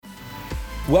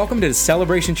Welcome to the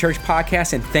Celebration Church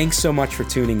podcast, and thanks so much for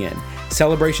tuning in.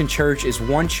 Celebration Church is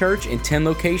one church in 10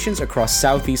 locations across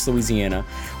Southeast Louisiana.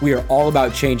 We are all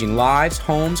about changing lives,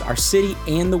 homes, our city,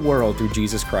 and the world through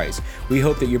Jesus Christ. We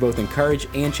hope that you're both encouraged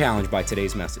and challenged by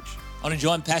today's message. I want to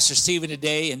join Pastor Stephen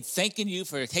today in thanking you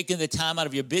for taking the time out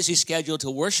of your busy schedule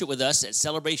to worship with us at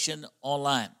Celebration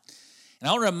Online. And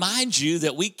I want to remind you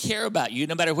that we care about you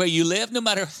no matter where you live, no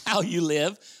matter how you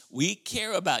live. We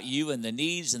care about you and the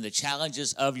needs and the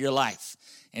challenges of your life.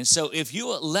 And so if you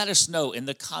will let us know in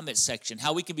the comment section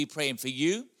how we can be praying for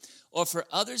you or for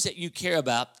others that you care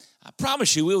about, I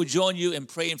promise you we will join you in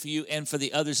praying for you and for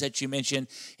the others that you mentioned.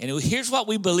 And here's what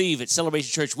we believe at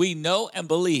Celebration Church. We know and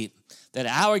believe that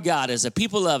our God is a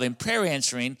people-loving,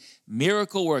 prayer-answering,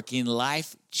 miracle-working,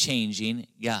 life-changing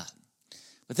God.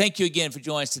 But thank you again for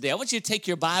joining us today. I want you to take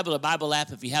your Bible or Bible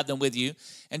app, if you have them with you,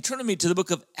 and turn with me to the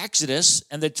book of Exodus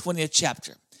and the 20th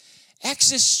chapter.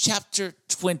 Exodus chapter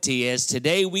 20, as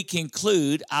today we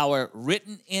conclude our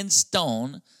Written in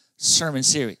Stone sermon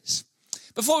series.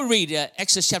 Before we read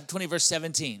Exodus chapter 20, verse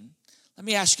 17, let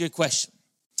me ask you a question.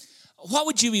 What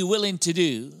would you be willing to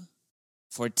do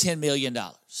for $10 million?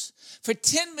 For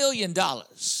 $10 million,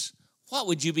 what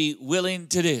would you be willing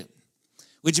to do?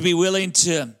 Would you be willing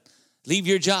to leave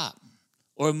your job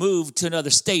or move to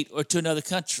another state or to another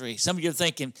country? Some of you are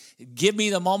thinking, give me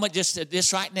the moment just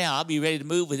right now. I'll be ready to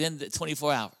move within the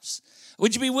 24 hours.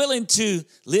 Would you be willing to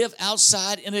live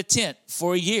outside in a tent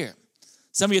for a year?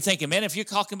 Some of you are thinking, man, if you're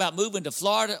talking about moving to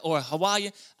Florida or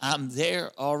Hawaii, I'm there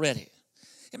already.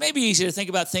 It may be easier to think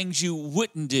about things you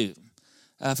wouldn't do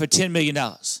for $10 million.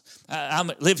 I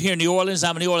live here in New Orleans.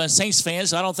 I'm a New Orleans Saints fan,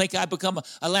 so I don't think I'd become an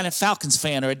Atlanta Falcons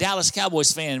fan or a Dallas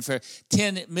Cowboys fan for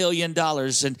 $10 million.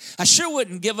 And I sure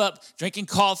wouldn't give up drinking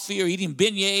coffee or eating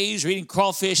beignets or eating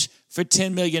crawfish for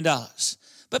 $10 million.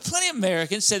 But plenty of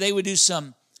Americans say they would do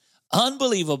some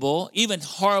unbelievable, even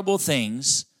horrible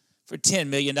things for $10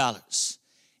 million.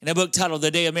 In a book titled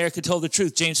The Day America Told the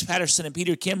Truth, James Patterson and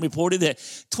Peter Kim reported that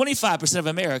 25% of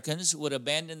Americans would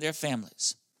abandon their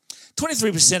families.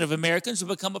 23% of Americans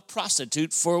would become a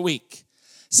prostitute for a week.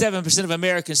 7% of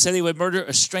Americans say they would murder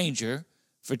a stranger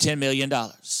for $10 million.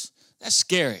 That's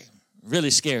scary,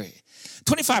 really scary.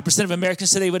 25% of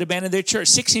Americans say they would abandon their church.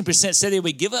 16% said they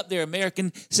would give up their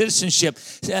American citizenship.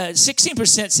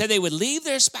 16% said they would leave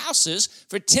their spouses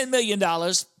for $10 million.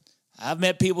 I've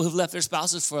met people who've left their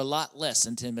spouses for a lot less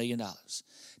than $10 million.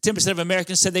 10% of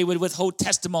Americans said they would withhold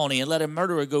testimony and let a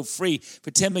murderer go free for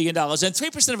 $10 million. And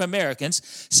 3% of Americans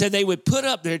said they would put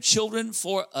up their children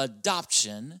for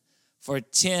adoption for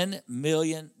 $10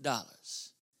 million.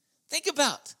 Think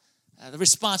about the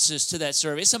responses to that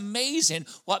survey. It's amazing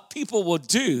what people will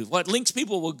do, what lengths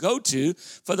people will go to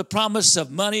for the promise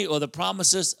of money or the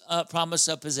promise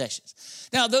of possessions.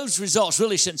 Now, those results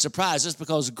really shouldn't surprise us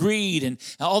because greed and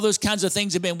all those kinds of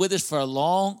things have been with us for a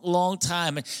long, long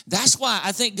time. And that's why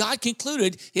I think God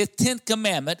concluded his 10th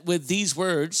commandment with these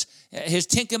words, his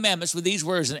 10 commandments with these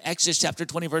words in Exodus chapter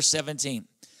 20, verse 17.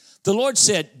 The Lord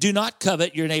said, do not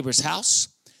covet your neighbor's house.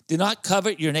 Do not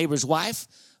covet your neighbor's wife,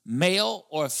 male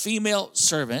or female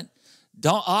servant,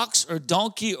 ox or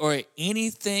donkey or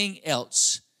anything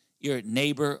else your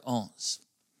neighbor owns.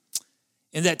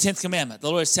 In that 10th commandment, the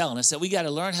Lord is telling us that we got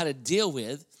to learn how to deal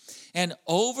with and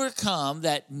overcome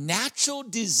that natural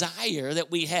desire that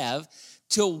we have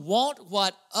to want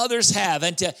what others have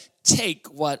and to take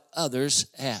what others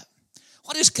have.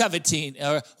 What is coveting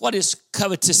or what is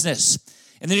covetousness?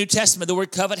 In the New Testament, the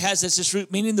word covet has this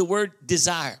root meaning the word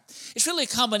desire. It's really a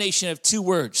combination of two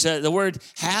words, the word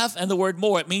have and the word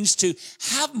more. It means to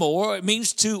have more. It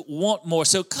means to want more.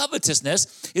 So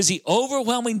covetousness is the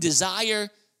overwhelming desire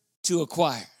to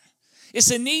acquire.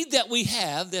 It's a need that we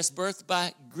have that's birthed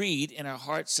by greed in our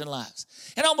hearts and lives.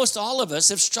 And almost all of us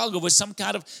have struggled with some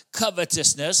kind of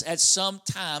covetousness at some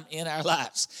time in our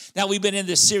lives. Now, we've been in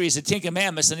this series of 10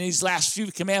 Commandments, and in these last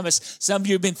few commandments, some of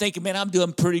you have been thinking, man, I'm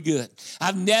doing pretty good.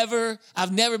 I've never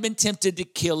been tempted to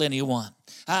kill anyone.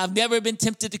 I've never been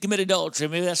tempted to commit adultery.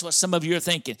 Maybe that's what some of you are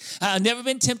thinking. I've never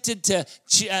been tempted to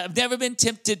steal. I've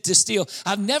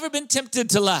never been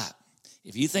tempted to lie.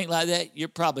 If you think like that, you're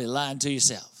probably lying to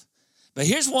yourself. But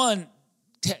here's one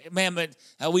commandment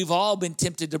we've all been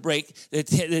tempted to break,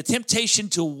 the temptation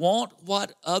to want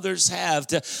what others have,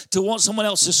 to want someone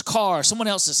else's car, someone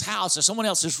else's house, or someone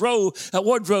else's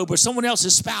wardrobe, or someone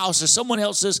else's spouse, or someone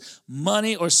else's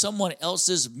money, or someone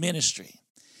else's ministry.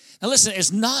 Now listen,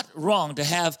 it's not wrong to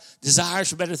have desires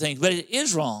for better things, but it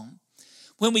is wrong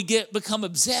when we become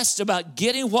obsessed about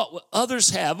getting what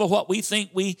others have or what we think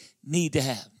we need to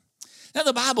have. Now,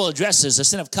 the Bible addresses the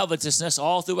sin of covetousness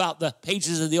all throughout the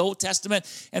pages of the Old Testament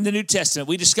and the New Testament.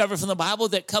 We discover from the Bible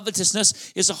that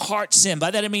covetousness is a heart sin.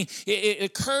 By that I mean it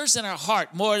occurs in our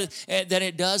heart more than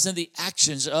it does in the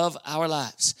actions of our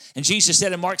lives. And Jesus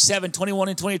said in Mark 7:21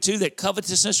 and 22 that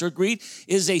covetousness or greed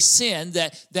is a sin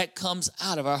that comes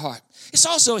out of our heart. It's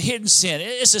also a hidden sin.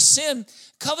 It's a sin.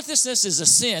 Covetousness is a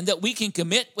sin that we can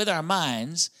commit with our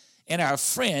minds and our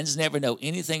friends never know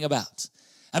anything about.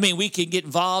 I mean, we can get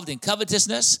involved in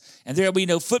covetousness, and there will be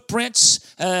no footprints.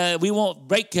 We won't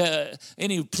break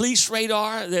any police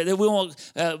radar. We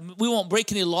won't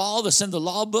break any law that's in the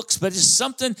law books, but it's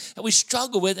something that we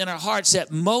struggle with in our hearts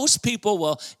that most people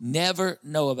will never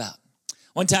know about.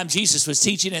 One time Jesus was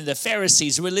teaching, and the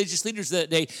Pharisees, the religious leaders that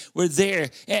day, were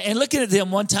there. And looking at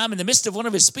them one time in the midst of one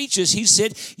of his speeches, he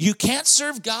said, you can't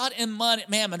serve God and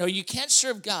mammon, or you can't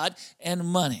serve God and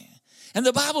money. And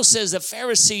the Bible says the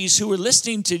Pharisees who were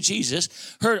listening to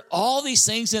Jesus heard all these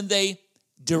things and they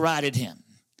derided him.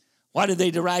 Why did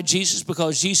they deride Jesus?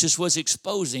 Because Jesus was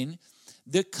exposing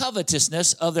the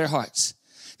covetousness of their hearts.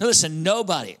 Now listen,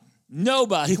 nobody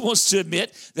wants to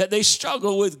admit that they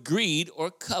struggle with greed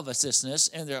or covetousness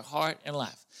in their heart and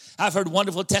life. I've heard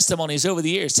wonderful testimonies over the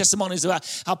years, testimonies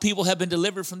about how people have been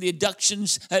delivered from the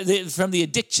addictions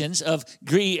of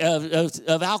greed,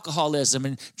 of alcoholism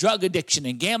and drug addiction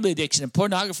and gambling addiction and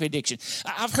pornography addiction.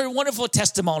 I've heard wonderful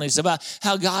testimonies about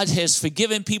how God has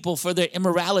forgiven people for their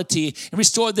immorality and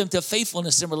restored them to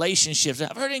faithfulness in relationships.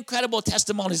 I've heard incredible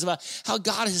testimonies about how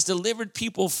God has delivered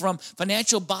people from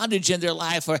financial bondage in their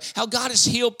life, or how God has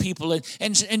healed people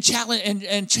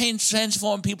and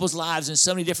transformed people's lives in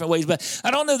so many different ways. But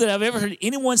I don't know that I've ever heard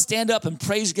anyone stand up and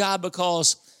praise God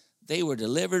because they were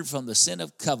delivered from the sin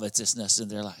of covetousness in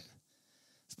their life.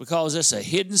 It's because it's a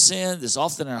hidden sin that's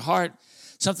often in our heart,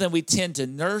 something we tend to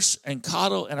nurse and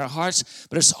coddle in our hearts,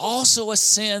 but it's also a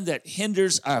sin that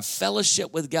hinders our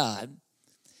fellowship with God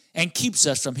and keeps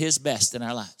us from his best in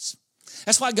our lives.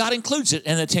 That's why God includes it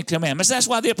in the Ten Commandments. That's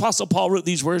why the Apostle Paul wrote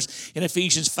these words in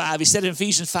Ephesians 5. He said in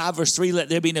Ephesians 5, verse 3, let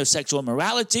there be no sexual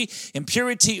immorality,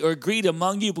 impurity, or greed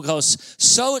among you, because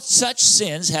such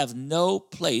sins have no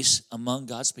place among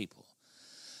God's people.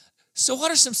 So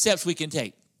what are some steps we can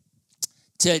take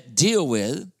to deal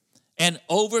with and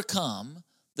overcome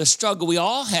the struggle we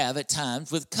all have at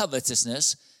times with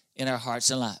covetousness in our hearts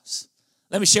and lives?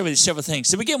 Let me share with you several things.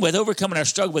 To begin with, overcoming our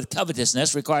struggle with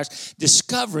covetousness requires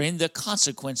discovering the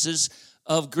consequences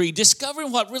of greed,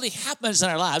 discovering what really happens in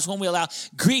our lives when we allow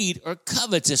greed or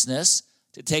covetousness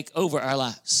to take over our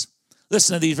lives.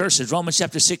 Listen to these verses. Romans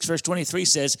chapter 6, verse 23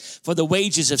 says, for the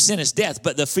wages of sin is death,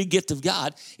 but the free gift of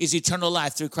God is eternal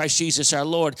life through Christ Jesus our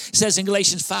Lord. It says in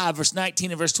Galatians 5, verse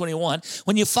 19 and verse 21,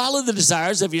 when you follow the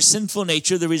desires of your sinful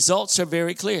nature, the results are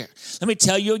very clear. Let me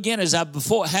tell you again, as I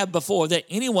have before, that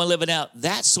anyone living out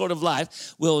that sort of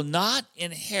life will not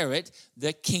inherit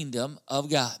the kingdom of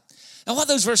God. Now, what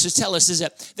those verses tell us is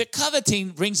that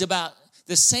coveting brings about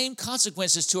the same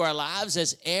consequences to our lives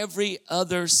as every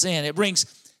other sin. It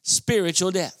brings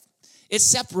spiritual death. It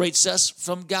separates us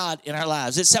from God in our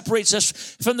lives. It separates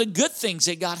us from the good things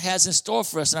that God has in store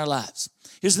for us in our lives.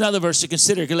 Here's another verse to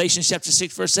consider, Galatians chapter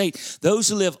 6, verse 8. Those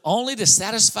who live only to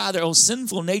satisfy their own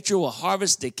sinful nature will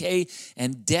harvest decay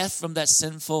and death from that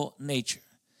sinful nature.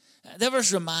 That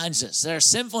verse reminds us that our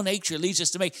sinful nature leads us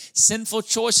to make sinful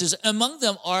choices. Among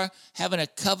them are having a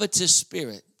covetous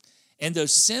spirit. And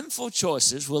those sinful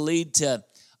choices will lead to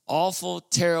awful,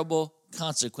 terrible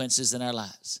consequences in our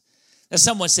lives. Now,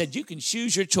 someone said you can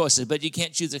choose your choices, but you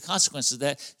can't choose the consequences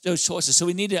of those choices. So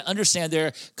we need to understand there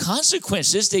are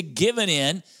consequences to giving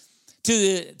in to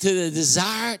the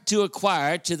desire to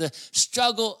acquire, to the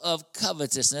struggle of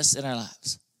covetousness in our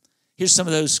lives. Here's some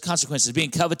of those consequences.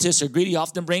 Being covetous or greedy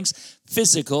often brings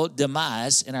physical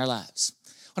demise in our lives.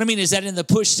 What I mean is that in the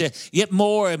push to get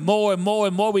more and more and more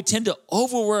and more, we tend to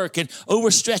overwork and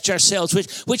overstretch ourselves,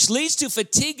 which leads to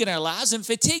fatigue in our lives, and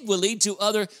fatigue will lead to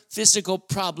other physical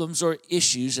problems or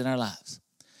issues in our lives.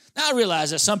 Now, I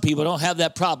realize that some people don't have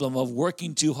that problem of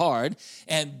working too hard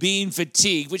and being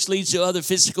fatigued, which leads to other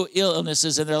physical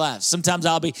illnesses in their lives. Sometimes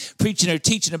I'll be preaching or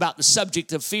teaching about the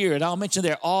subject of fear, and I'll mention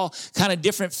there are all kind of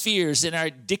different fears in our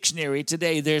dictionary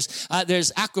today. There's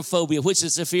acrophobia, which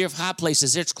is the fear of high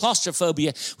places. There's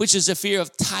claustrophobia, which is the fear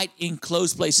of tight,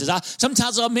 enclosed places.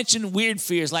 Sometimes I'll mention weird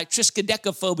fears like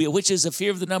triskaidekaphobia, which is the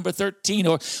fear of the number 13,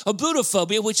 or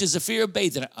ablutophobia, which is the fear of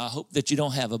bathing. I hope that you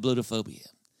don't have ablutophobia.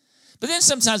 But then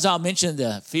sometimes I'll mention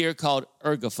the fear called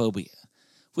ergophobia,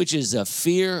 which is a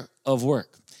fear of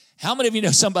work. How many of you know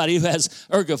somebody who has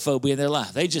ergophobia in their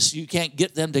life? You can't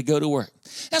get them to go to work.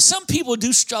 Now, some people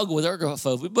do struggle with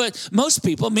ergophobia,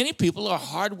 but many people are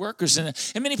hard workers, and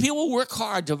many people work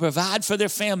hard to provide for their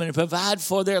family and provide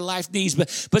for their life needs.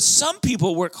 But some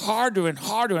people work harder and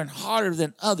harder and harder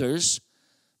than others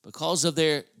because of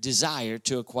their desire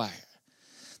to acquire.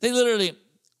 They literally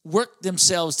work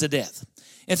themselves to death.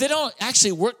 If they don't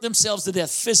actually work themselves to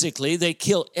death physically, they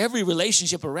kill every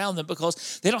relationship around them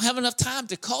because they don't have enough time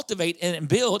to cultivate and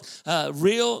build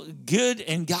real good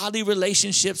and godly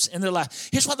relationships in their life.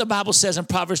 Here's what the Bible says in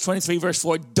Proverbs 23, verse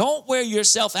 4. Don't wear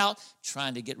yourself out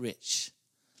trying to get rich.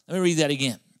 Let me read that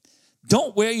again.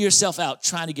 Don't wear yourself out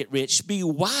trying to get rich. Be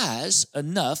wise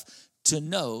enough to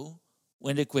know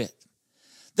when to quit.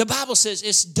 The Bible says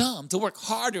it's dumb to work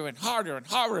harder and harder and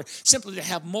harder simply to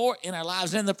have more in our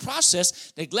lives, and in the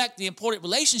process, neglect the important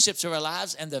relationships of our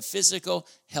lives and the physical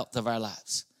health of our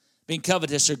lives. Being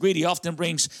covetous or greedy often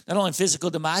brings not only physical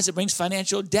demise, it brings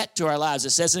financial debt to our lives. It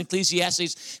says in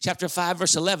Ecclesiastes chapter 5,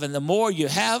 verse 11, the more you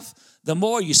have, the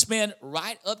more you spend,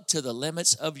 right up to the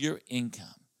limits of your income.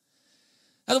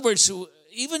 In other words,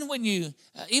 even when you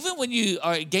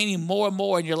are gaining more and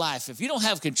more in your life, if you don't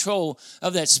have control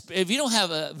of that, if you don't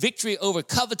have a victory over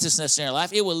covetousness in your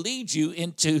life, it will lead you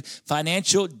into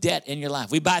financial debt in your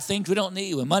life. We buy things we don't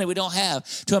need with money we don't have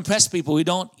to impress people we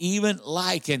don't even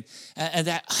like, and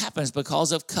that happens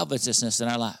because of covetousness in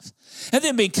our lives. And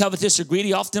then being covetous or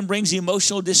greedy often brings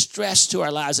emotional distress to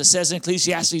our lives. It says in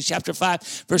Ecclesiastes chapter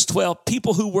 5, verse 12,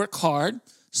 people who work hard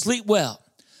sleep well,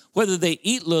 whether they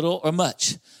eat little or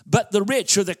much. But the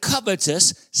rich or the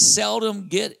covetous seldom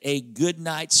get a good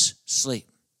night's sleep.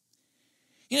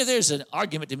 You know, there's an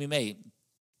argument to be made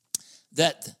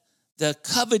that the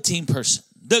coveting person,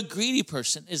 the greedy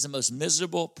person, is the most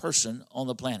miserable person on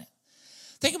the planet.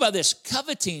 Think about this.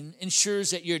 Coveting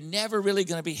ensures that you're never really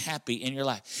going to be happy in your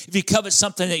life. If you covet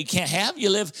something that you can't have, you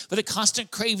live with a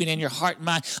constant craving in your heart and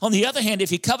mind. On the other hand,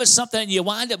 if you covet something and you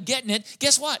wind up getting it,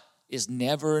 guess what? Is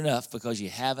never enough because you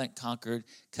haven't conquered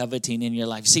coveting in your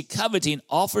life. See, coveting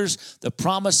offers the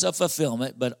promise of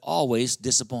fulfillment, but always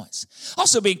disappoints.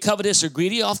 Also, being covetous or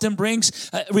greedy often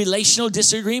brings relational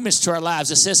disagreements to our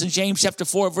lives. It says in James chapter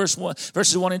 4,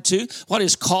 verses 1 and 2, what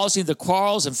is causing the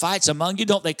quarrels and fights among you?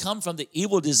 Don't they come from the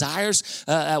evil desires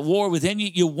at war within you?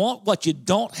 You want what you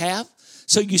don't have,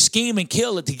 so you scheme and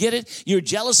kill it to get it. You're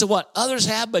jealous of what others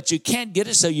have, but you can't get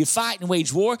it, so you fight and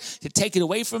wage war to take it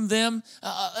away from them. In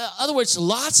other words,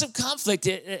 lots of conflict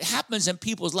it happens in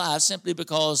people's lives simply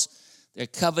because they're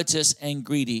covetous and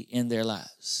greedy in their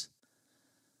lives.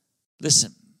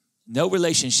 Listen, no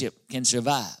relationship can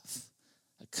survive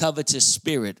a covetous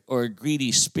spirit or a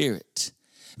greedy spirit.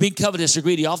 Being covetous or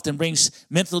greedy often brings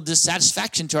mental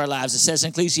dissatisfaction to our lives. It says in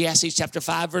Ecclesiastes chapter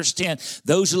 5, verse 10,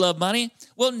 those who love money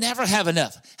will never have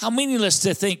enough. How meaningless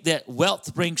to think that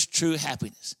wealth brings true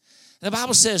happiness. And the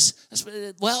Bible says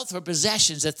wealth or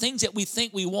possessions, the things that we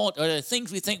think we want or the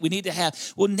things we think we need to have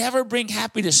will never bring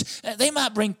happiness. They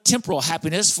might bring temporal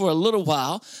happiness for a little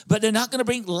while, but they're not going to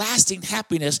bring lasting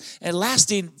happiness and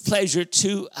lasting pleasure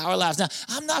to our lives. Now,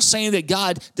 I'm not saying that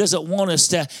God doesn't want us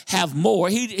to have more.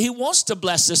 He wants to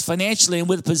bless us financially and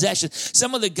with possessions.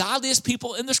 Some of the godliest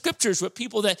people in the scriptures were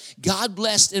people that God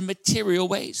blessed in material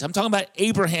ways. I'm talking about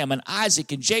Abraham and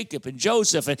Isaac and Jacob and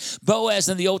Joseph and Boaz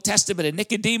in the Old Testament and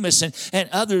Nicodemus and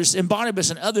others, and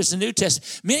Barnabas and others in the New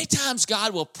Testament. Many times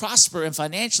God will prosper and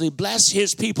financially bless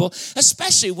his people,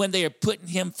 especially when they are putting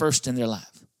him first in their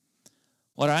life.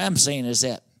 What I am saying is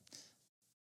that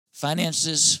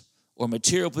finances or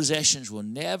material possessions will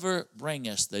never bring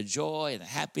us the joy and the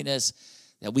happiness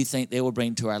that we think they will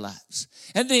bring to our lives.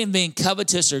 And then being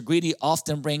covetous or greedy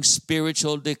often brings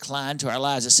spiritual decline to our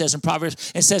lives. It says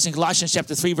in Colossians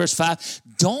chapter 3, verse 5,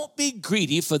 don't be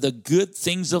greedy for the good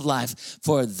things of life,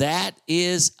 for that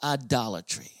is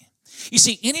idolatry. You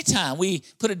see, anytime we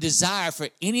put a desire for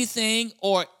anything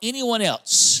or anyone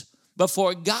else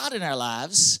before God in our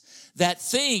lives, that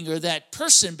thing or that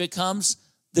person becomes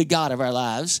the God of our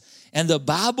lives. And the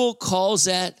Bible calls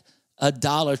that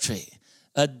idolatry.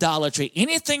 Idolatry.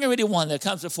 Anything or anyone that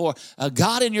comes before a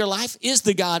God in your life is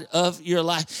the God of your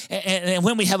life. And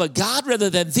when we have a God rather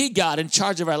than the God in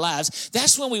charge of our lives,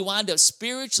 that's when we wind up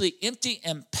spiritually empty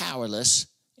and powerless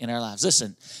in our lives.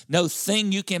 Listen, no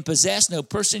thing you can possess, no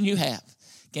person you have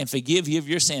can forgive you of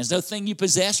your sins. No thing you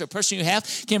possess or person you have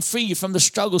can free you from the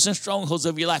struggles and strongholds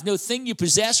of your life. No thing you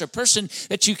possess or person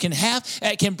that you can have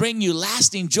can bring you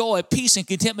lasting joy, peace, and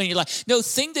contentment in your life. No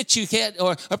thing that you get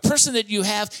or a person that you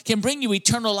have can bring you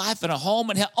eternal life and a home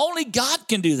and hell. Only God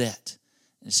can do that.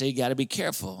 And so you got to be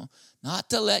careful not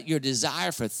to let your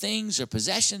desire for things or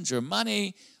possessions or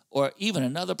money or even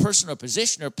another person or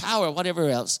position or power or whatever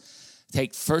else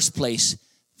take first place,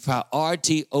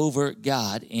 priority over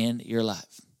God in your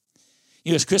life.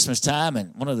 You know, it's Christmas time,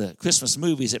 and one of the Christmas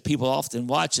movies that people often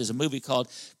watch is a movie called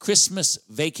Christmas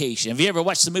Vacation. Have you ever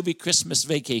watched the movie Christmas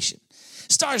Vacation?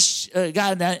 It stars a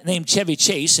guy named Chevy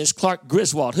Chase as Clark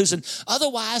Griswold, who's an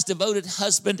otherwise devoted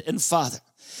husband and father.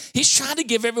 He's trying to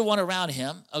give everyone around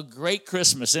him a great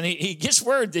Christmas, and he gets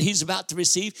word that he's about to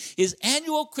receive his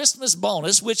annual Christmas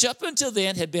bonus, which up until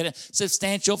then had been a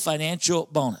substantial financial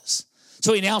bonus.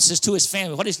 So he announces to his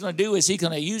family what he's going to do is he's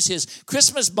going to use his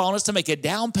Christmas bonus to make a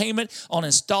down payment on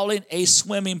installing a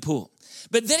swimming pool.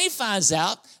 But then he finds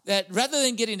out that rather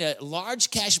than getting a large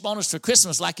cash bonus for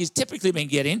Christmas like he's typically been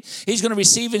getting, he's going to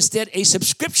receive instead a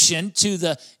subscription to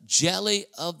the Jelly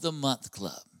of the Month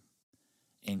Club.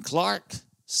 And Clark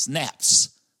snaps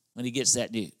when he gets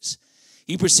that news.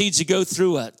 He proceeds to go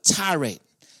through a tirade,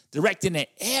 directing at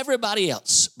everybody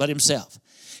else but himself.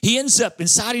 He ends up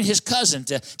inciting his cousin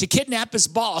to kidnap his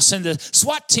boss, and the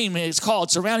SWAT team is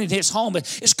called surrounding his home.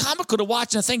 It's comical to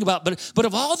watch and think about, but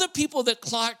of all the people that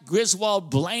Clark Griswold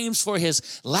blames for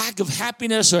his lack of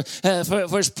happiness or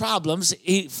for his problems,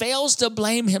 he fails to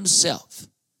blame himself.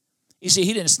 You see,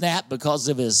 he didn't snap because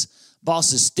of his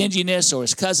boss's stinginess or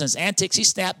his cousin's antics. He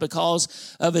snapped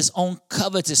because of his own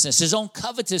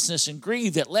covetousness and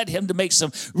greed that led him to make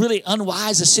some really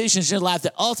unwise decisions in life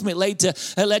that ultimately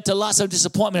led to lots of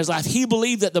disappointment in his life. He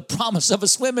believed that the promise of a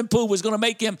swimming pool was going to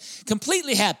make him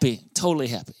completely happy, totally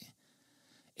happy.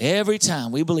 Every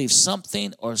time we believe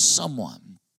something or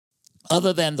someone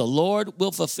other than the Lord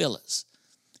will fulfill us,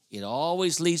 it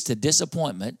always leads to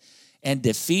disappointment and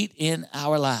defeat in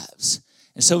our lives.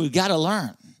 And so we've got to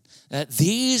learn that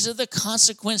these are the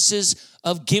consequences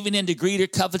of giving in to greed or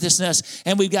covetousness,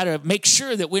 and we've got to make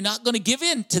sure that we're not going to give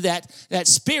in to that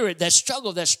spirit, that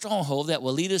struggle, that stronghold that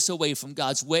will lead us away from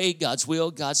God's way, God's will,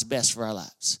 God's best for our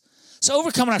lives. So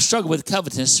overcoming our struggle with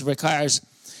covetousness requires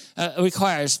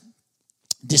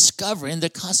discovering the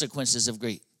consequences of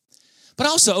greed. But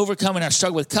also overcoming our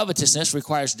struggle with covetousness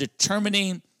requires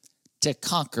determining to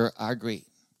conquer our greed.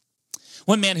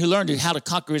 One man who learned how to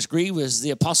conquer his greed was the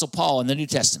Apostle Paul in the New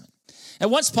Testament. And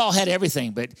once Paul had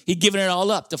everything, but he'd given it all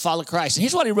up to follow Christ. And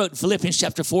here's what he wrote in Philippians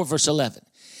chapter 4, verse 11.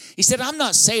 He said, I'm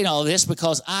not saying all this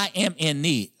because I am in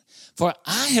need, for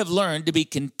I have learned to be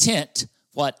content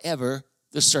whatever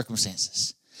the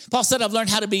circumstances. Paul said, I've learned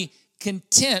how to be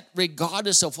content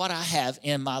regardless of what I have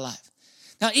in my life.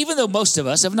 Now, even though most of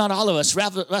us, if not all of us,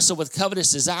 wrestle with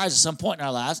covetous desires at some point in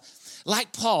our lives,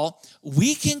 like Paul,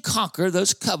 we can conquer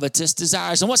those covetous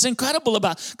desires. And what's incredible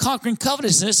about conquering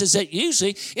covetousness is that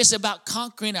usually it's about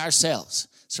conquering ourselves,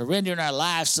 surrendering our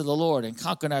lives to the Lord and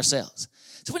conquering ourselves.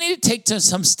 So we need to take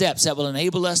some steps that will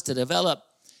enable us to develop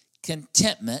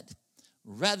contentment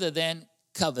rather than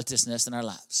covetousness in our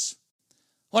lives.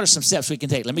 What are some steps we can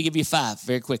take? Let me give you 5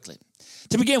 very quickly.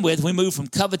 To begin with, we move from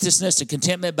covetousness to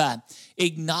contentment by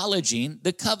acknowledging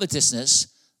the covetousness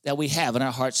that we have in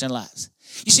our hearts and lives.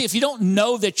 You see, if you don't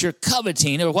know that you're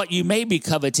coveting or what you may be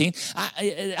coveting,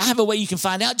 I have a way you can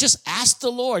find out. Just ask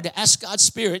the Lord, ask God's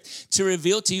Spirit to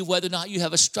reveal to you whether or not you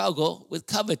have a struggle with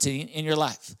coveting in your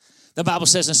life. The Bible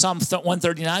says in Psalm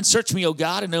 139, search me, O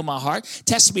God, and know my heart.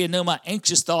 Test me and know my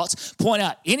anxious thoughts. Point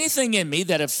out anything in me,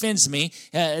 that offends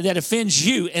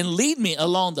you, and lead me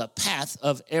along the path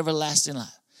of everlasting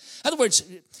life. In other words,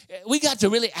 we got to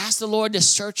really ask the Lord to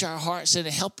search our hearts and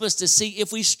to help us to see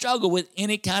if we struggle with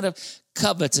any kind of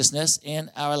covetousness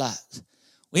in our lives.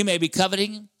 We may be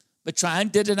coveting, but trying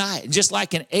to deny it. And just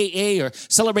like an AA or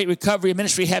Celebrate Recovery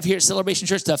ministry have here at Celebration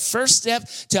Church, the first step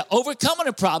to overcoming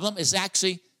a problem is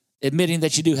actually admitting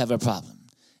that you do have a problem.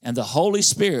 And the Holy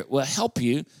Spirit will help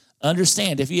you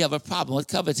understand if you have a problem with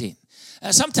coveting.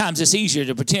 Sometimes it's easier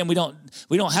to pretend we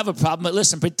don't have a problem, but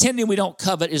listen, pretending we don't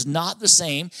covet is not the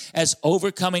same as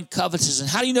overcoming covetousness. And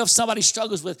how do you know if somebody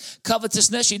struggles with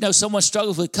covetousness? You know someone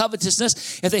struggles with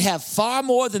covetousness if they have far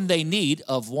more than they need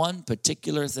of one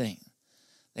particular thing.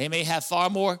 They may have far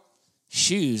more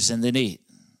shoes than they need.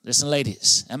 Listen,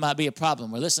 ladies, that might be a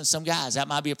problem. Or listen, some guys, that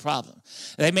might be a problem.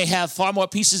 They may have far more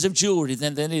pieces of jewelry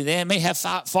than they need. They may have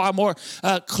far more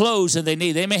clothes than they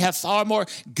need. They may have far more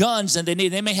guns than they need.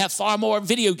 They may have far more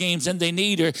video games than they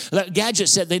need or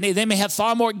gadgets that they need. They may have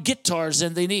far more guitars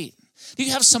than they need.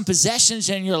 You have some possessions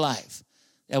in your life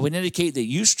that would indicate that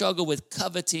you struggle with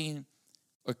coveting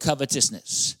or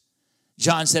covetousness.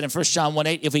 John said in 1 John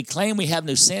 1:8, if we claim we have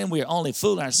no sin, we are only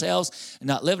fooling ourselves and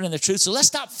not living in the truth. So let's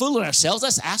stop fooling ourselves.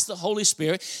 Let's ask the Holy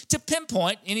Spirit to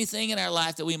pinpoint anything in our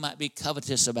life that we might be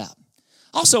covetous about.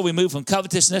 Also, we move from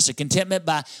covetousness to contentment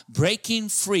by breaking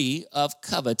free of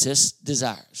covetous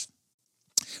desires.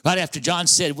 Right after John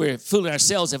said we're fooling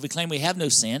ourselves if we claim we have no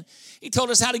sin, he told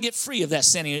us how to get free of that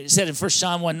sin. He said in 1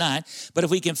 John 1:9, but if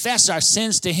we confess our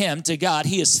sins to him, to God,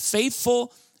 he is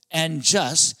faithful and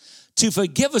just to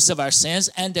forgive us of our sins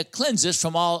and to cleanse us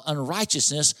from all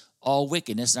unrighteousness, all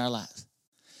wickedness in our lives.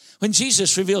 When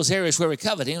Jesus reveals areas where we're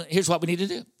coveting, here's what we need to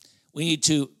do. We need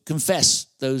to confess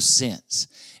those sins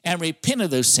and repent of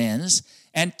those sins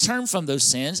and turn from those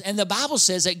sins. And the Bible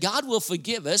says that God will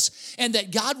forgive us and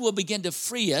that God will begin to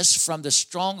free us from the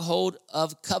stronghold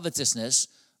of covetousness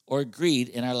or greed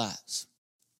in our lives.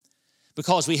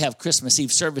 Because we have Christmas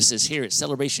Eve services here at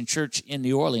Celebration Church in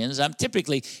New Orleans, I'm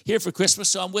typically here for Christmas,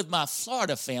 so I'm with my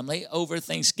Florida family over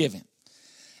Thanksgiving.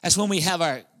 That's when we have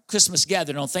our Christmas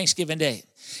gathering on Thanksgiving Day.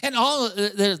 And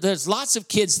there's lots of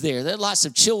kids there. There are lots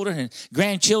of children and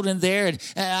grandchildren there. And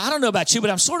I don't know about you, but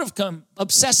I'm sort of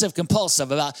obsessive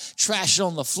compulsive about trash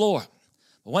on the floor.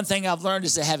 But one thing I've learned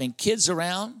is that having kids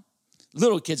around,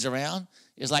 little kids around,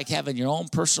 is like having your own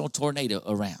personal tornado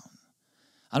around.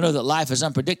 I know that life is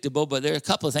unpredictable, but there are a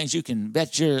couple of things you can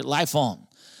bet your life on.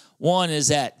 One is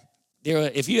that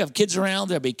if you have kids around,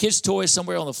 there'll be kids' toys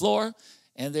somewhere on the floor,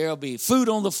 and there'll be food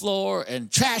on the floor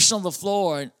and trash on the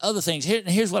floor and other things.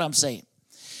 Here's what I'm saying.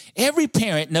 Every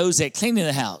parent knows that cleaning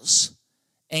the house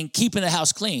and keeping the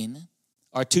house clean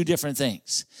are two different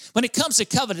things. When it comes to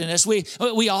covetousness,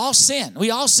 we all sin.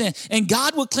 We all sin. And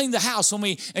God will clean the house when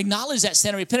we acknowledge that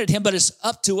sin and repent to him, but it's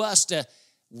up to us to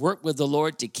work with the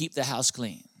Lord to keep the house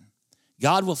clean.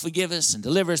 God will forgive us and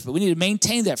deliver us, but we need to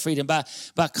maintain that freedom by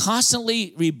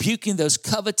constantly rebuking those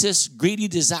covetous, greedy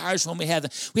desires when we have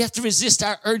them. We have to resist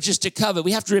our urges to covet.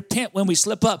 We have to repent when we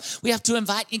slip up. We have to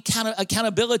invite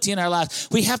accountability in our lives.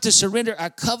 We have to surrender our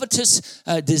covetous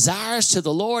desires to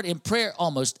the Lord in prayer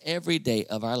almost every day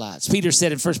of our lives. Peter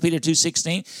said in 1 Peter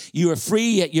 2:16, you are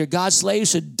free, yet you're God's slaves,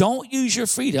 so don't use your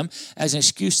freedom as an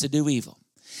excuse to do evil.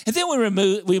 And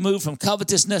then we move from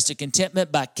covetousness to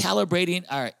contentment by calibrating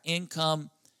our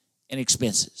income and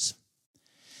expenses.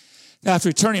 Now, after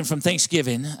returning from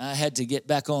Thanksgiving, I had to get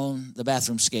back on the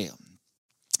bathroom scale.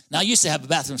 Now, I used to have a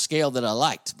bathroom scale that I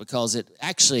liked because it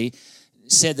actually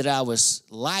said that I was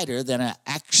lighter than I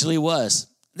actually was.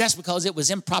 That's because it was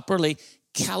improperly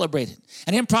calibrated.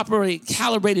 An improperly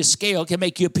calibrated scale can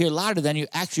make you appear lighter than you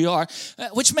actually are,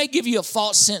 which may give you a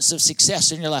false sense of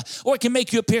success in your life. Or it can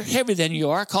make you appear heavier than you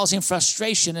are, causing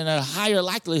frustration and a higher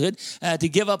likelihood to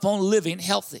give up on living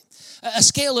healthy. A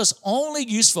scale is only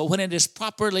useful when it is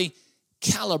properly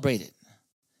calibrated.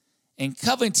 And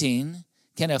coveting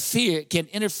can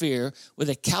interfere with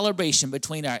a calibration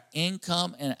between our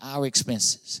income and our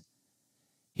expenses.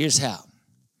 Here's how.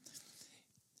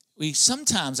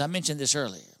 Sometimes, I mentioned this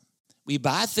earlier, we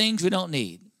buy things we don't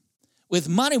need with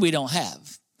money we don't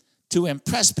have to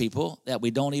impress people that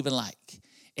we don't even like.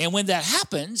 And when that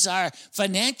happens, our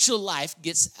financial life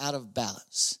gets out of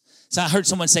balance. So I heard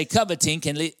someone say coveting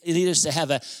can lead us to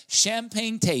have a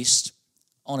champagne taste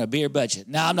on a beer budget.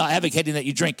 Now, I'm not advocating that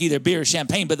you drink either beer or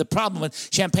champagne, but the problem with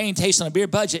champagne taste on a beer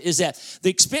budget is that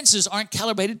the expenses aren't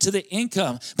calibrated to the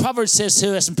income. Proverbs says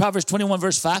to us in Proverbs 21,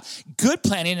 verse 5, good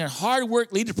planning and hard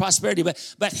work lead to prosperity,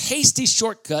 but hasty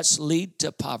shortcuts lead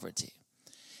to poverty.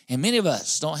 And many of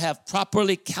us don't have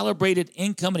properly calibrated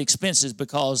income and expenses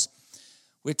because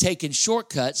we're taking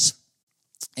shortcuts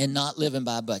and not living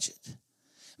by a budget.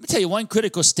 Let me tell you, one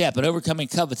critical step in overcoming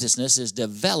covetousness is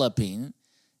developing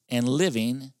and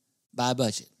living by a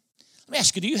budget. Let me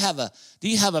ask you, do you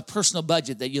have a personal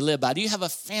budget that you live by? Do you have a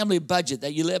family budget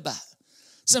that you live by?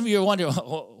 Some of you are wondering,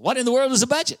 what in the world is a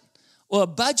budget? Well, a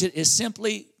budget is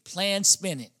simply planned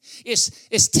spending.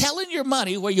 It's telling your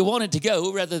money where you want it to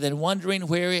go rather than wondering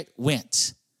where it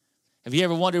went. Have you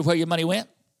ever wondered where your money went?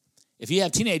 If you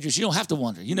have teenagers, you don't have to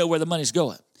wonder. You know where the money's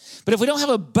going. But if we don't have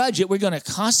a budget, we're going to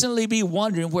constantly be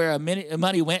wondering where our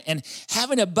money went. And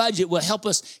having a budget will help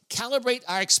us calibrate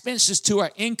our expenses to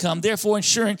our income, therefore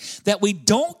ensuring that we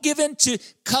don't give in to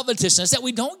covetousness, that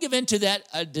we don't give in to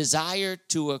that desire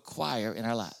to acquire in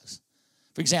our lives.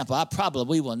 For example, I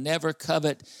probably will never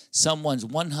covet someone's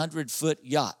 100-foot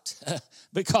yacht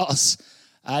because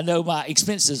I know my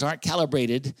expenses aren't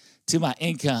calibrated to my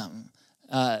income.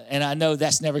 And I know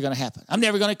that's never going to happen. I'm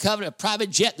never going to covet a private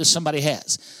jet that somebody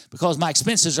has because my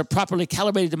expenses are properly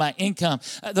calibrated to my income.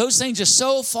 Those things are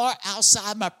so far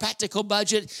outside my practical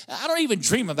budget, I don't even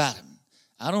dream about them.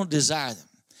 I don't desire them.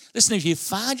 Listen, if you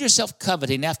find yourself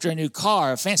coveting after a new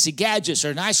car, or fancy gadgets,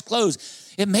 or nice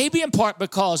clothes, it may be in part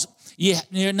because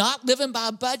you're not living by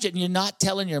a budget and you're not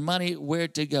telling your money where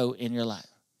to go in your life.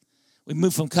 We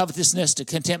move from covetousness to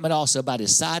contentment also by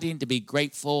deciding to be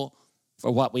grateful for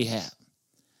what we have.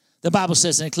 The Bible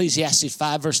says in Ecclesiastes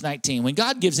 5, verse 19, when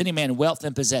God gives any man wealth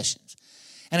and possessions,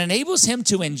 and enables him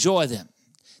to enjoy them,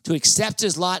 to accept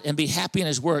his lot and be happy in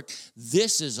his work,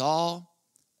 this is all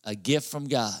a gift from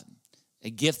God, a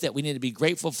gift that we need to be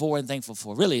grateful for and thankful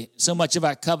for. Really, so much of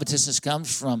our covetousness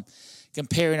comes from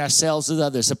comparing ourselves with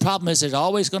others. The problem is there's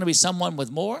always going to be someone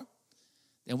with more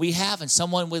than we have and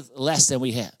someone with less than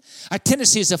we have. Our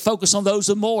tendency is to focus on those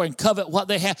with more and covet what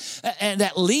they have, and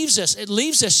that leaves us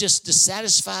just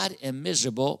dissatisfied and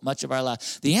miserable much of our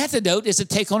life. The antidote is to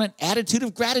take on an attitude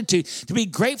of gratitude, to be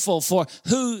grateful for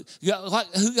who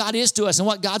God is to us and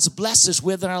what God's blessed us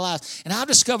with in our lives. And I've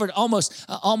discovered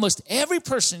almost every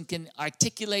person can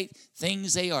articulate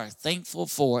things they are thankful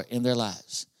for in their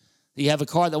lives. Do you have a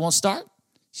car that won't start?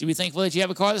 You should be thankful that you have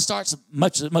a car that starts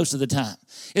most of the time.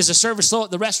 Is the service slow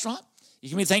at the restaurant? You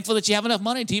can be thankful that you have enough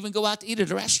money to even go out to eat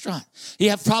at a restaurant.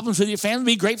 You have problems with your family,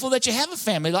 be grateful that you have a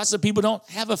family. Lots of people don't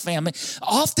have a family.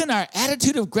 Often our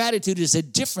attitude of gratitude is a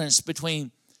difference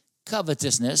between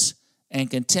covetousness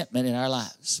and contentment in our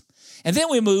lives. And then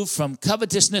we move from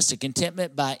covetousness to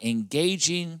contentment by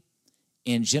engaging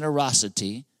in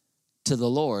generosity to the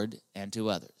Lord and to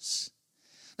others.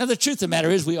 Now, the truth of the matter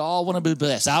is we all want to be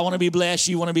blessed. I want to be blessed.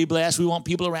 You want to be blessed. We want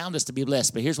people around us to be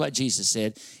blessed. But here's what Jesus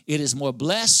said. It is more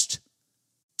blessed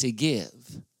to give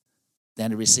than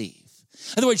to receive.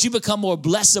 In other words, you become more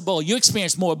blessable. You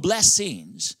experience more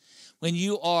blessings when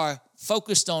you are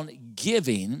focused on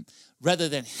giving rather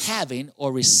than having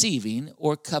or receiving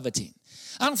or coveting.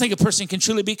 I don't think a person can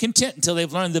truly be content until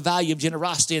they've learned the value of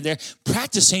generosity and they're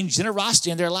practicing generosity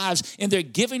in their lives and they're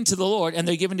giving to the Lord and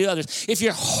they're giving to others. If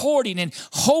you're hoarding and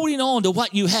holding on to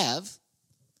what you have,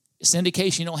 it's an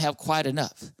indication you don't have quite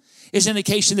enough. It's an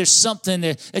indication there's something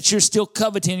that you're still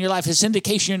coveting in your life. It's an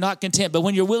indication you're not content. But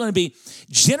when you're willing to be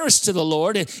generous to the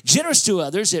Lord and generous to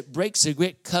others, it breaks the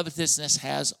grip covetousness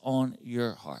has on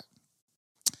your heart.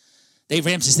 Dave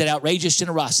Ramsey said, outrageous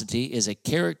generosity is a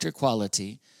character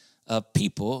quality of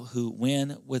people who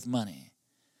win with money.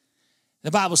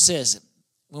 The Bible says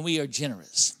when we are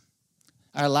generous,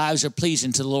 our lives are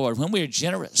pleasing to the Lord. When we are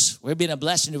generous, we're being a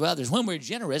blessing to others. When we're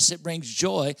generous, it brings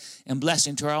joy and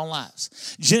blessing to our own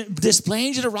lives.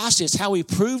 Displaying generosity is how we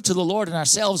prove to the Lord and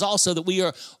ourselves also that we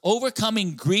are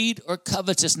overcoming greed or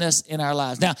covetousness in our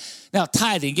lives. Now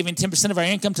tithing, giving 10% of our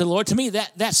income to the Lord, to me,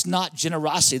 that's not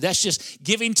generosity. That's just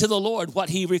giving to the Lord what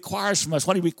he requires from us,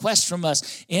 what he requests from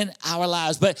us in our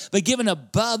lives. But giving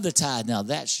above the tithe, now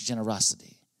that's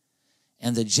generosity.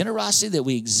 And the generosity that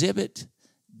we exhibit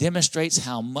demonstrates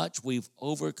how much we've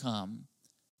overcome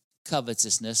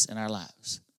covetousness in our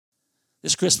lives.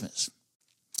 This Christmas,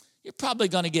 you're probably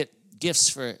going to get gifts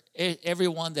for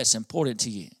everyone that's important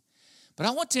to you. But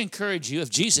I want to encourage you,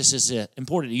 if Jesus is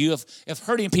important to you, if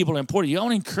hurting people are important to you, I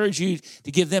want to encourage you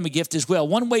to give them a gift as well.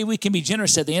 One way we can be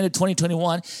generous at the end of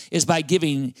 2021 is by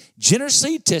giving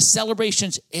generously to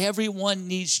Celebration's Everyone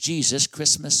Needs Jesus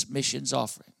Christmas Missions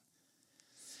Offering.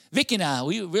 Vicki and I,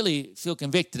 we really feel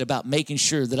convicted about making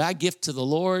sure that our gift to the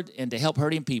Lord and to help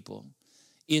hurting people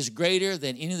is greater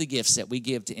than any of the gifts that we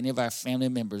give to any of our family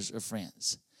members or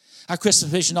friends. Our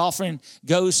Christmas mission offering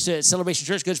goes to Celebration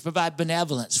Church, goes to provide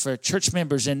benevolence for church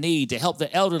members in need, to help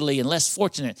the elderly and less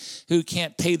fortunate who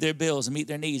can't pay their bills and meet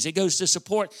their needs. It goes to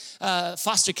support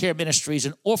foster care ministries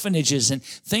and orphanages and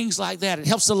things like that. It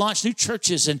helps to launch new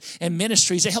churches and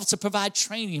ministries. It helps to provide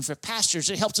training for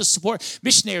pastors. It helps to support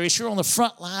missionaries who are on the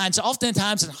front lines,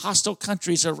 oftentimes in hostile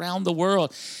countries around the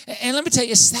world. And let me tell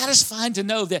you, it's satisfying to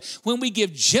know that when we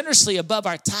give generously above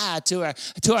our tithe to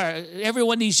our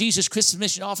Everyone Needs Jesus Christmas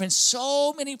mission offering,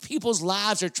 so many people's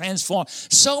lives are transformed.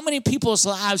 So many people's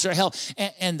lives are helped.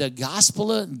 And the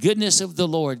gospel and goodness of the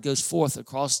Lord goes forth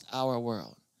across our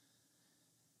world.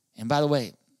 And by the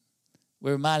way,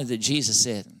 we're reminded that Jesus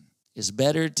said, it's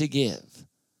better to give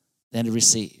than to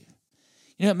receive.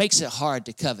 You know, it makes it hard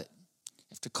to covet.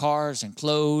 After cars and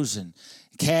clothes and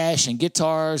cash and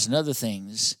guitars and other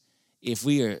things, if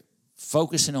we are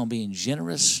focusing on being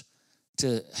generous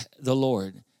to the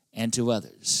Lord and to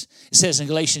others. It says in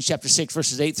Galatians chapter 6,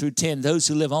 verses 8 through 10, those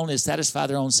who live only to satisfy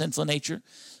their own sinful nature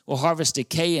will harvest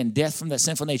decay and death from that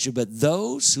sinful nature. But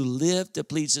those who live to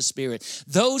please the Spirit,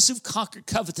 those who've conquered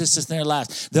covetousness in their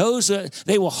lives,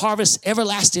 they will harvest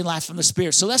everlasting life from the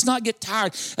Spirit. So let's not get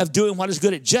tired of doing what is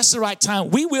good at just the right time.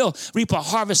 We will reap a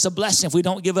harvest of blessing if we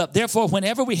don't give up. Therefore,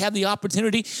 whenever we have the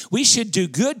opportunity, we should do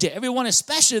good to everyone,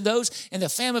 especially those in the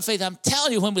family of faith. I'm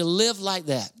telling you, when we live like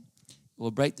that, will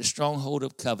break the stronghold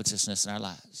of covetousness in our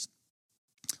lives.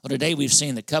 Well, today we've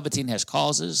seen that coveting has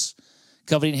causes,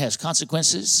 coveting has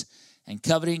consequences, and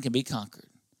coveting can be conquered.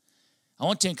 I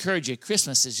want to encourage you,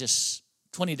 Christmas is just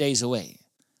 20 days away.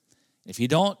 If you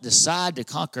don't decide to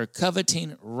conquer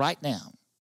coveting right now,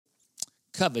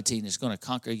 coveting is going to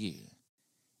conquer you.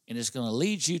 and it's going to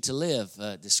lead you to live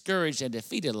a discouraged and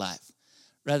defeated life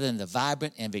rather than the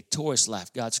vibrant and victorious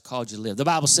life God's called you to live. The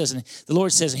Bible says, and the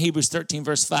Lord says in Hebrews 13,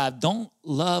 verse 5, don't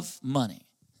love money.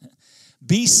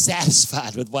 Be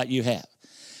satisfied with what you have.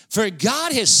 For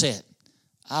God has said,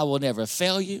 I will never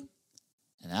fail you,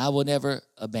 and I will never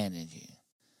abandon you.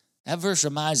 That verse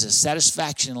reminds us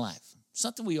satisfaction in life,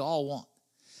 something we all want.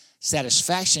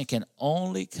 Satisfaction can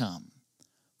only come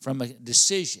from a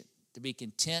decision to be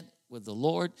content with the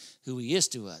Lord, who He is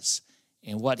to us,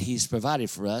 and what He's provided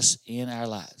for us in our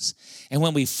lives. And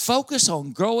when we focus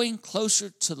on growing closer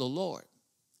to the Lord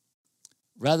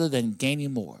rather than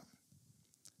gaining more,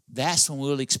 that's when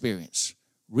we'll experience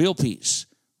real peace,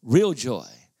 real joy,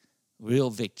 real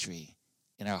victory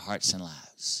in our hearts and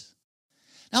lives.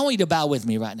 Now, I want you to bow with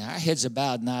me right now. Our heads are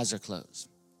bowed and eyes are closed.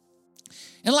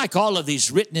 And like all of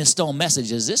these written in stone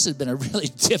messages, this has been a really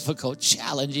difficult,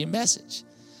 challenging message.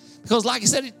 Because like I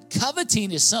said,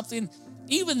 coveting is something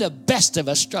even the best of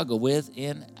us struggle with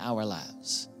in our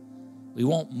lives. We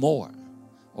want more,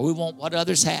 or we want what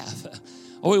others have,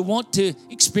 or we want to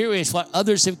experience what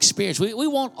others have experienced. We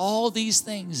want all these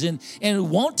things, and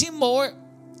wanting more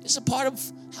is a part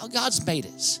of how God's made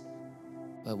us.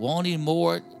 But wanting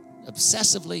more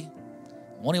obsessively,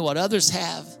 wanting what others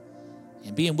have,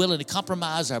 and being willing to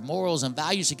compromise our morals and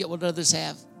values to get what others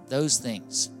have, those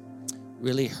things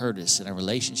really hurt us in our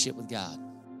relationship with God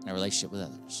and our relationship with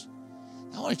others.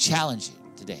 I want to challenge you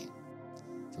today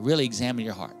to really examine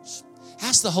your hearts.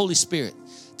 Ask the Holy Spirit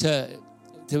to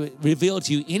reveal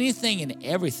to you anything and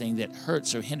everything that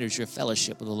hurts or hinders your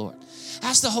fellowship with the Lord.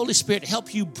 Ask the Holy Spirit to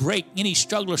help you break any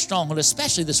struggle or stronghold,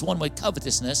 especially this one with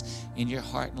covetousness in your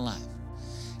heart and life.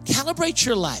 Calibrate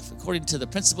your life according to the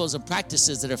principles and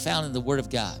practices that are found in the Word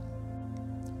of God.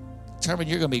 Determine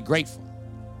you're going to be grateful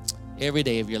every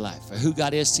day of your life for who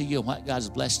God is to you and what God's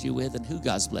blessed you with and who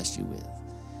God's blessed you with.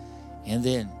 And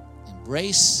then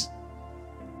embrace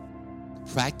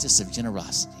the practice of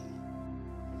generosity.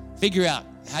 Figure out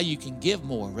how you can give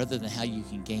more rather than how you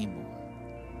can gain more.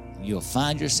 And you'll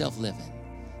find yourself living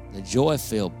the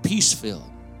joy-filled,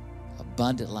 peace-filled,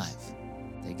 abundant life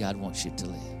that God wants you to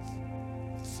live.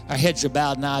 Our heads are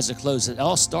bowed and eyes are closed. It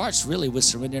all starts really with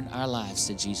surrendering our lives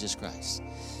to Jesus Christ.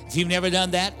 If you've never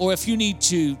done that, or if you need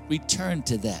to return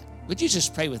to that, would you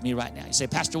just pray with me right now? You say,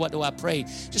 Pastor, what do I pray?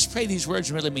 Just pray these words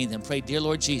and really mean them. Pray, Dear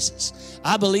Lord Jesus,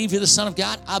 I believe you're the Son of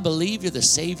God. I believe you're the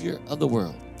Savior of the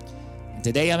world. And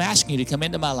today I'm asking you to come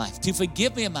into my life, to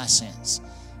forgive me of my sins,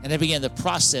 and to begin the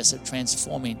process of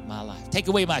transforming my life. Take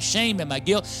away my shame and my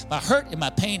guilt, my hurt and my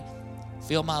pain.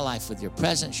 Fill my life with your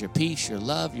presence, your peace, your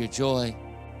love, your joy,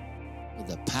 with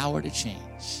the power to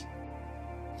change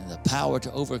and the power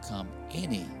to overcome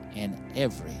any and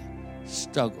every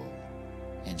struggle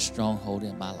and stronghold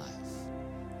in my life.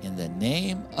 In the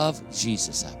name of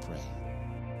Jesus, I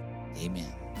pray.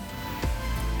 Amen.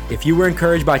 If you were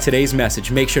encouraged by today's message,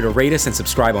 make sure to rate us and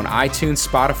subscribe on iTunes,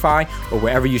 Spotify, or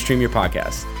wherever you stream your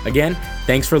podcast. Again,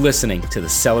 thanks for listening to the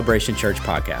Celebration Church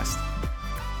podcast.